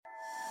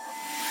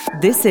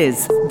This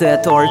is the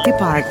Authority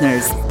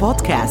Partners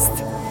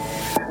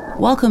podcast.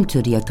 Welcome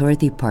to the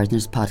Authority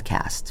Partners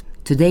podcast.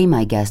 Today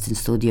my guest in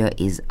studio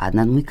is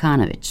Adnan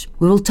Mukanovic.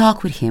 We will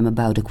talk with him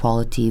about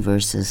equality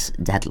versus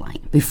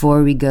deadline.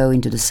 Before we go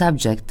into the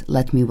subject,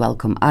 let me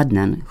welcome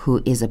Adnan,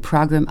 who is a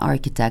program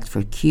architect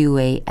for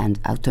QA and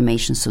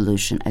automation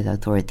solution at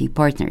Authority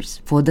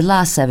Partners. For the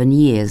last 7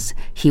 years,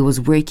 he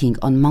was working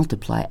on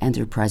multiple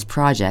enterprise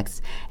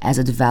projects as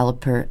a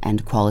developer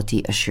and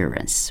quality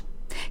assurance.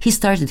 He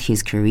started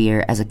his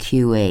career as a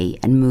QA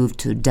and moved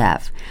to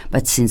dev,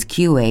 but since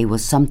QA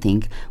was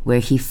something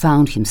where he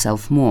found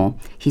himself more,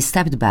 he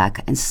stepped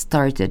back and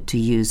started to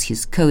use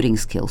his coding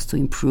skills to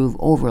improve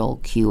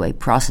overall QA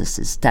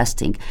processes,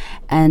 testing,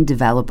 and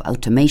develop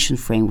automation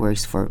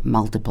frameworks for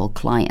multiple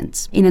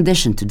clients. In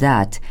addition to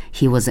that,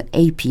 he was an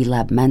AP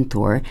Lab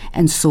mentor,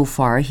 and so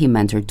far he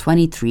mentored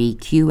 23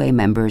 QA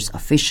members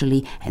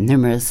officially and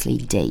numerously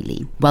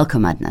daily.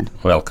 Welcome, Adnan.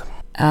 Welcome.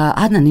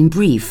 Adnan, in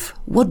brief,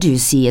 what do you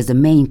see as the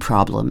main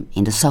problem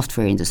in the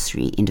software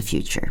industry in the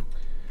future?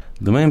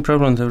 The main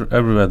problem that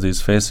everybody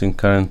is facing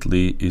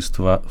currently is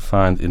to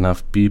find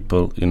enough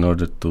people in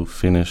order to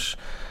finish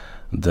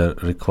the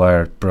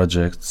required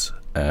projects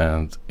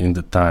and in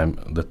the time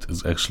that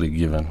is actually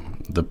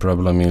given. The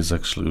problem is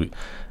actually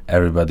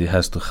everybody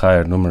has to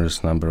hire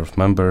numerous number of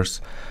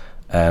members,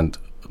 and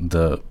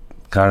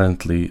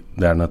currently,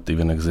 they are not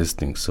even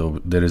existing.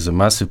 So there is a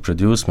massive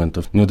producement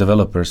of new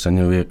developers and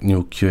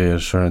new QA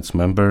assurance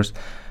members,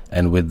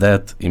 and with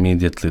that,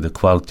 immediately the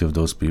quality of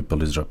those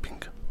people is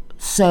dropping.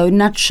 So, in a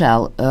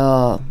nutshell,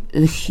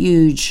 the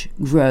huge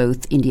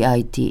growth in the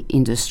IT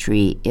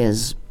industry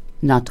is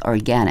not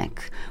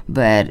organic,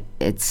 but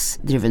it's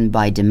driven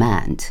by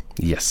demand.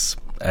 Yes.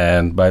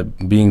 And by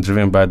being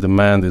driven by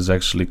demand is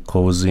actually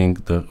causing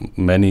the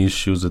many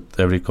issues that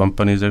every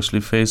company is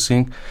actually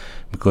facing,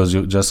 because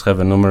you just have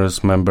a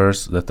numerous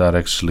members that are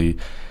actually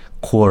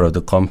core of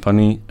the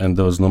company, and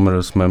those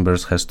numerous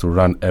members has to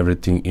run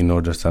everything in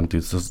order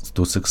something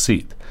to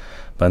succeed.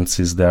 But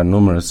since there are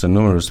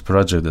numerous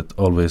projects that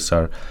always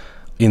are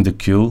in the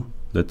queue,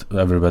 that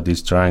everybody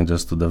is trying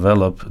just to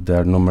develop, there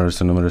are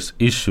numerous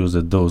issues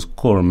that those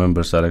core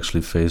members are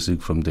actually facing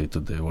from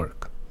day-to-day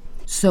work.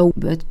 So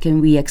what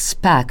can we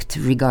expect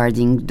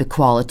regarding the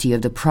quality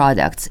of the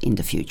products in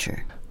the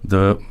future?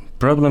 The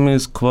problem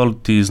is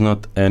quality is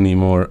not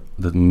anymore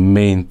the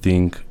main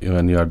thing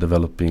when you are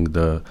developing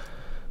the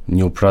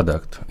new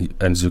product.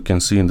 As you can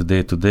see in the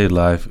day-to-day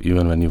life,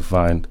 even when you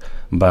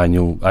buy a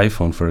new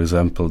iPhone, for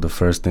example, the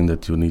first thing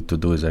that you need to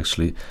do is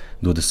actually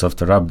do the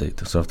software update.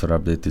 The software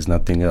update is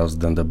nothing else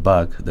than the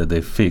bug that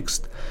they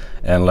fixed.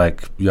 And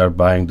like you are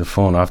buying the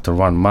phone after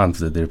 1 month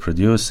that they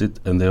produce it,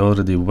 and they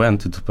already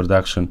went into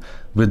production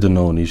with the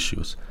known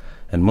issues.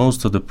 And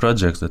most of the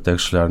projects that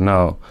actually are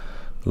now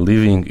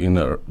living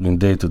in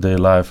day-to-day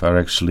life are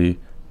actually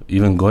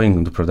even going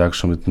into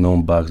production with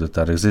known bugs that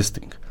are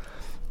existing.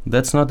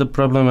 That's not a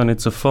problem when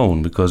it's a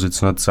phone, because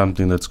it's not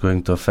something that's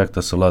going to affect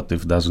us a lot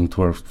if it doesn't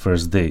work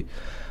first day.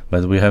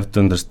 But we have to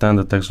understand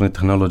that actually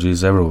technology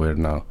is everywhere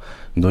now,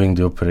 doing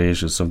the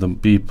operations of the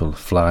people,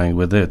 flying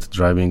with it,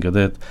 driving with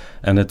it,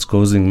 and it's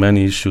causing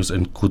many issues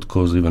and could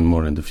cause even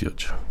more in the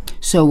future.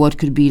 So what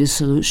could be the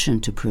solution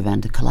to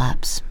prevent the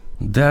collapse?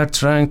 They are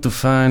trying to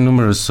find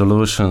numerous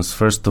solutions.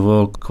 First of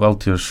all,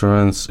 quality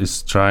assurance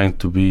is trying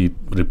to be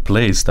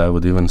replaced, I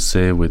would even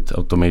say, with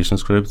automation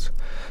scripts.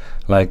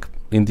 Like,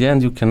 in the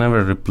end, you can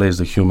never replace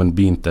the human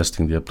being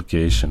testing the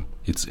application.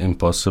 It's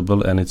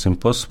impossible, and it's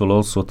impossible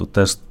also to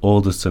test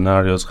all the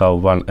scenarios how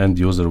one end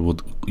user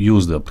would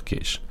use the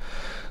application.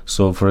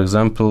 So, for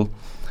example,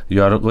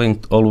 you are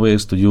going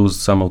always to use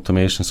some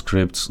automation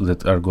scripts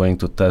that are going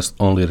to test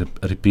only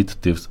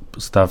repetitive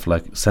stuff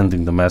like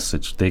sending the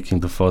message,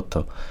 taking the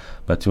photo.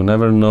 But you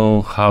never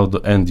know how the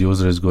end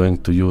user is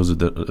going to use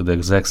the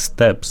exact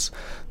steps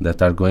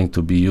that are going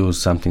to be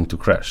used something to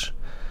crash.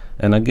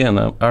 And again,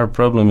 our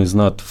problem is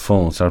not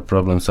phones. Our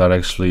problems are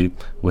actually,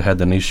 we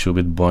had an issue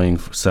with Boeing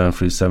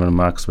 737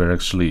 MAX where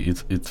actually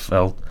it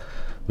felt,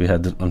 we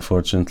had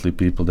unfortunately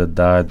people that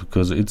died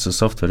because it's a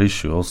software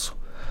issue also,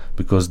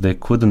 because they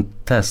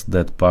couldn't test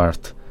that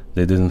part.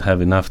 They didn't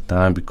have enough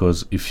time,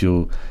 because if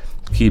you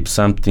keep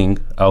something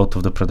out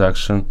of the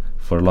production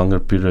for a longer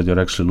period, you're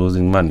actually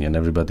losing money, and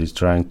everybody's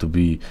trying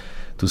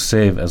to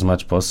save as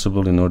much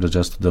possible in order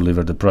just to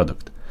deliver the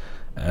product.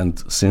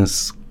 And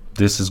since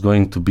this is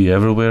going to be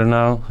everywhere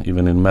now,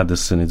 even in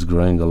medicine it's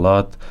growing a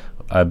lot,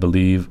 I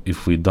believe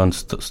if we don't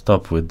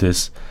stop with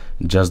this,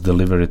 just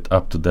deliver it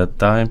up to that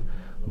time,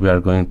 we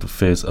are going to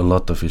face a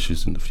lot of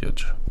issues in the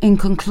future. In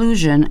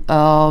conclusion,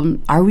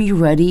 are we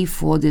ready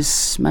for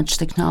this much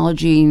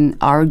technology in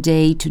our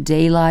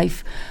day-to-day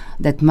life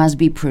that must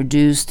be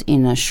produced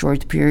in a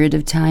short period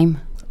of time?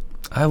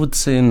 I would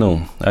say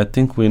no. I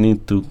think we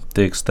need to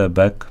take a step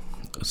back,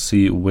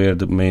 see where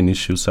the main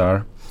issues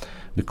are,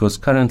 because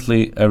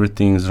currently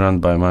everything is run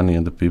by money,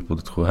 and the people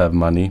who have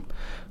money,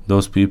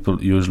 those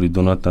people usually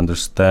do not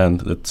understand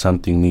that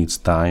something needs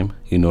time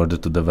in order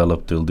to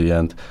develop till the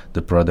end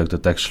the product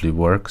that actually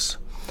works.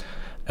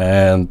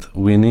 And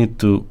we need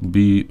to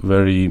be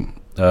very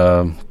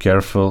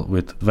careful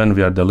with when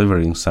we are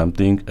delivering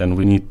something, and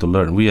we need to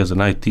learn. We as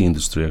an IT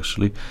industry,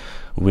 actually,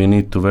 we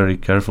need to very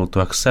careful to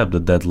accept the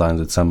deadline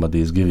that somebody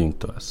is giving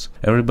to us.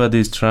 Everybody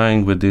is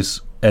trying with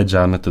this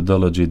agile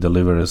methodology,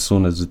 deliver as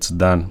soon as it's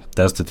done,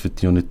 test it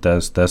with unit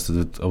tests, test it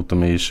with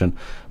automation,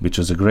 which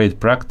is a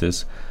great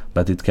practice,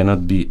 but it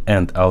cannot be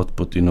end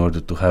output in order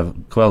to have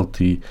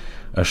quality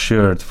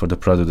assured for the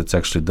product that's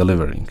actually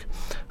delivering.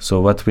 So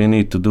what we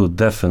need to do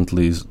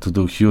definitely is to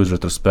do huge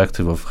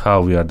retrospective of how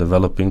we are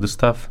developing the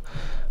stuff,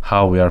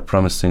 how we are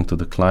promising to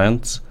the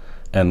clients,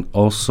 and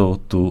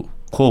also to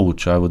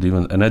coach, I would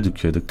even, and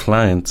educate the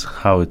clients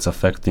how it's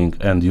affecting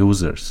end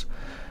users.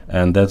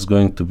 And that's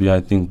going to be,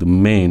 I think, the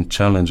main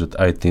challenge that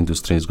IT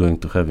industry is going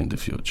to have in the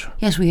future.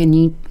 Yes, we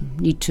need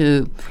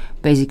to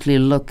basically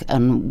look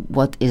on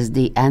what is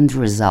the end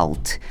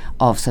result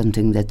of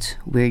something that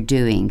we're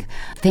doing.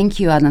 Thank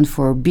you, Adnan,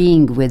 for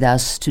being with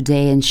us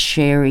today and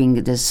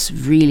sharing this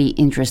really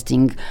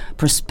interesting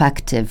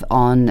perspective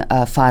on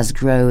a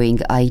fast-growing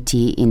IT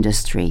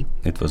industry.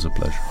 It was a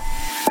pleasure.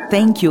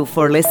 Thank you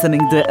for listening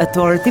to the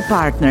Authority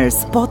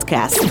Partners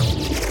podcast.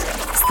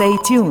 Stay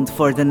tuned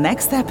for the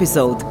next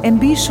episode and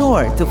be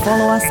sure to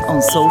follow us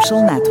on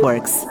social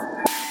networks.